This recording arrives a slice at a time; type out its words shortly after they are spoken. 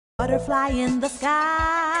Butterfly in the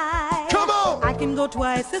sky. Come on! I can go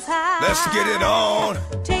twice as high. Let's get it on.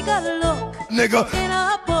 Take a look, Nigga. in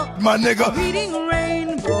a book. My nigga. Reading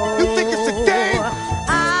rainbow. You think it's a game?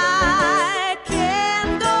 I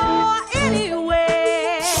can go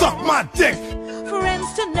anywhere. Suck my dick.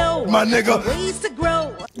 Friends to know. My nigga. Ways to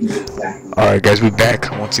grow. Alright guys, we back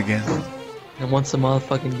once again. And once a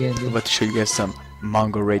motherfucking again, I'm dude. about to show you guys some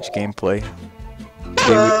MongoRage gameplay.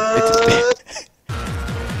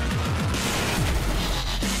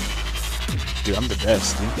 Dude, I'm the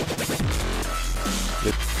best, dude.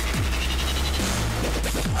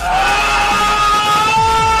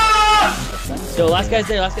 Yo, last guy's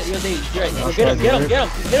there, last guy, you're there. You're right. Get him, get him, get him,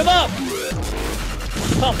 get him up!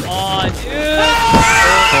 Come on, dude!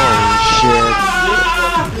 Holy shit.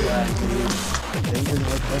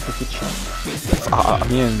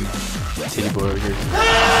 Me and Tittyboi over here.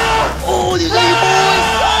 Oh, these are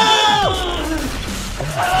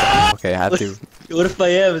Okay, I have to What if I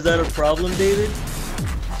am? Is that a problem, David?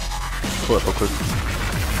 pull up real quick.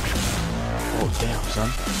 Oh damn, son.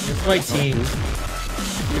 It's my team.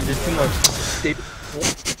 Dude, there's too much. David.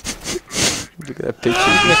 Look at that picture.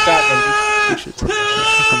 Give me a shot, man.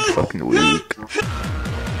 I'm fucking weak.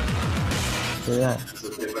 Look at that.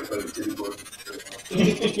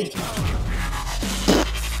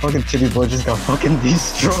 Fucking Tittyboi just got fucking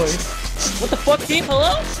destroyed. What the fuck, team?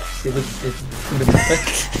 Hello?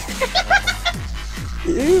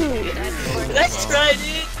 Let's try,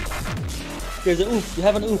 dude. There's an oof. You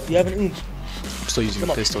have an oof. You have an oof. I'm still using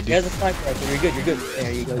a pistol, He dude. has a sniper rifle. You're good. You're good.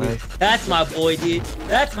 There you go, dude. Nice. That's my boy, dude.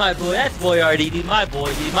 That's my boy. That's boy RD, dude. My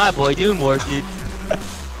boy, dude. My boy doing more, dude.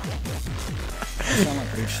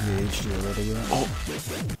 Oh,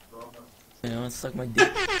 You know, it's like my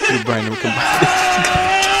dick. dude, Brian, we can buy this.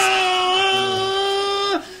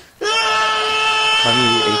 I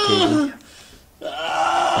need AK.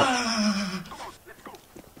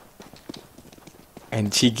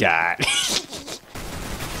 And she got.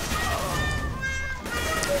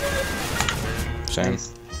 Shame.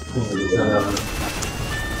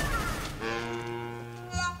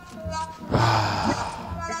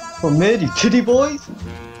 Oh, mid, you Tittybois?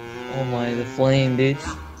 Oh my, the flame, dude.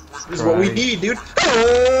 This is what we need, dude.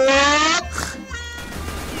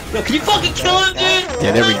 Yo, can you fucking kill him, dude?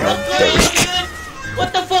 Yeah, there we go. There we go.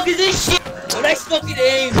 What the fuck is this shit? Oh, nice fucking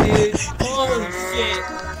aim, dude. Holy shit.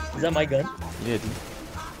 Is that my gun? Yeah, dude.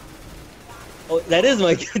 Oh, that is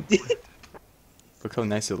my gun, dude. Look how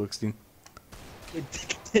nice it looks, dude.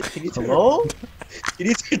 Can you turn Hello? Can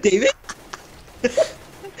you turn David?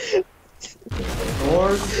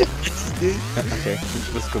 Okay,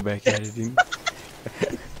 let's go back at it, dude.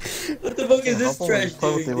 What the fuck is this trash,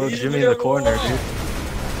 dude? They look Jimmy in the corner, dude.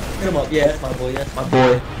 Come up, yeah, that's my boy, that's my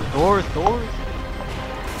boy. Doors.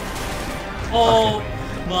 Oh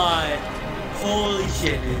my, holy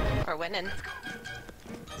shit, dude. We're winning.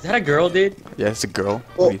 Is that a girl, dude? Yeah, it's a girl.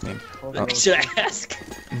 What do you think? Should I ask?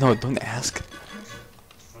 No, don't ask.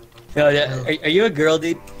 Yo, yeah, are you a girl,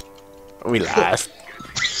 dude? We laughed.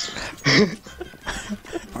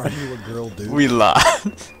 Are you a girl, dude? We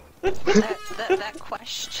laughed. That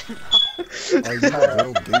question. Are you a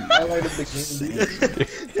girl, dude? I like the game.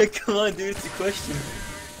 Yeah, come on, dude, it's a question.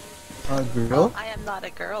 Girl? I am not a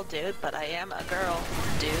girl, dude, but I am a girl,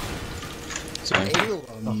 dude.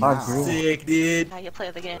 Hot girl. Sick, dude. How you play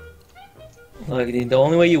the game? Look, dude, the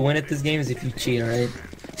only way you win at this game is if you cheat, alright?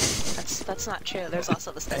 That's not true. There's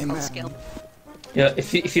also this thing called skill. Yeah,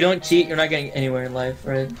 if you don't cheat, you're not getting anywhere in life,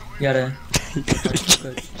 right? You gotta.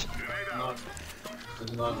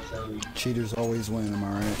 Cheaters always win, am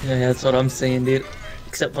I right? Yeah, that's what I'm saying, dude.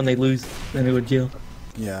 Except when they lose, then they go to jail.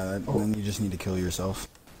 Yeah, then you just need to kill yourself.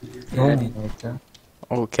 Yeah, dude. Okay.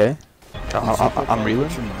 Okay. I'm reeling.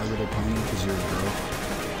 You're My Little Pony because you're a girl.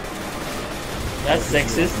 That's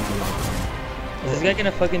sexist. Is this guy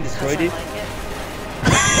gonna fucking destroy, dude? Like it.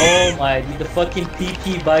 Oh my, dude, the fucking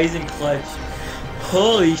PP Bison clutch.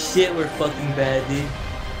 Holy shit, we're fucking bad, dude.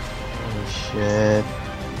 Oh shit.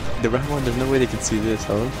 The round one, there's no way they can see this,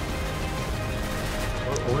 huh?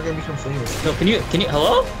 We're gonna become famous. No, can you,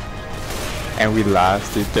 hello? And we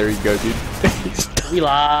lost, dude. There we go, dude. We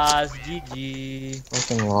lost, GG.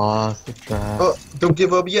 Fucking lost. It's bad. Oh, don't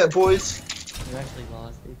give up yet, boys. We actually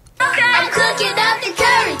lost, dude. I'm cooking up the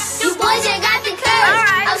curry. You boys ain't got the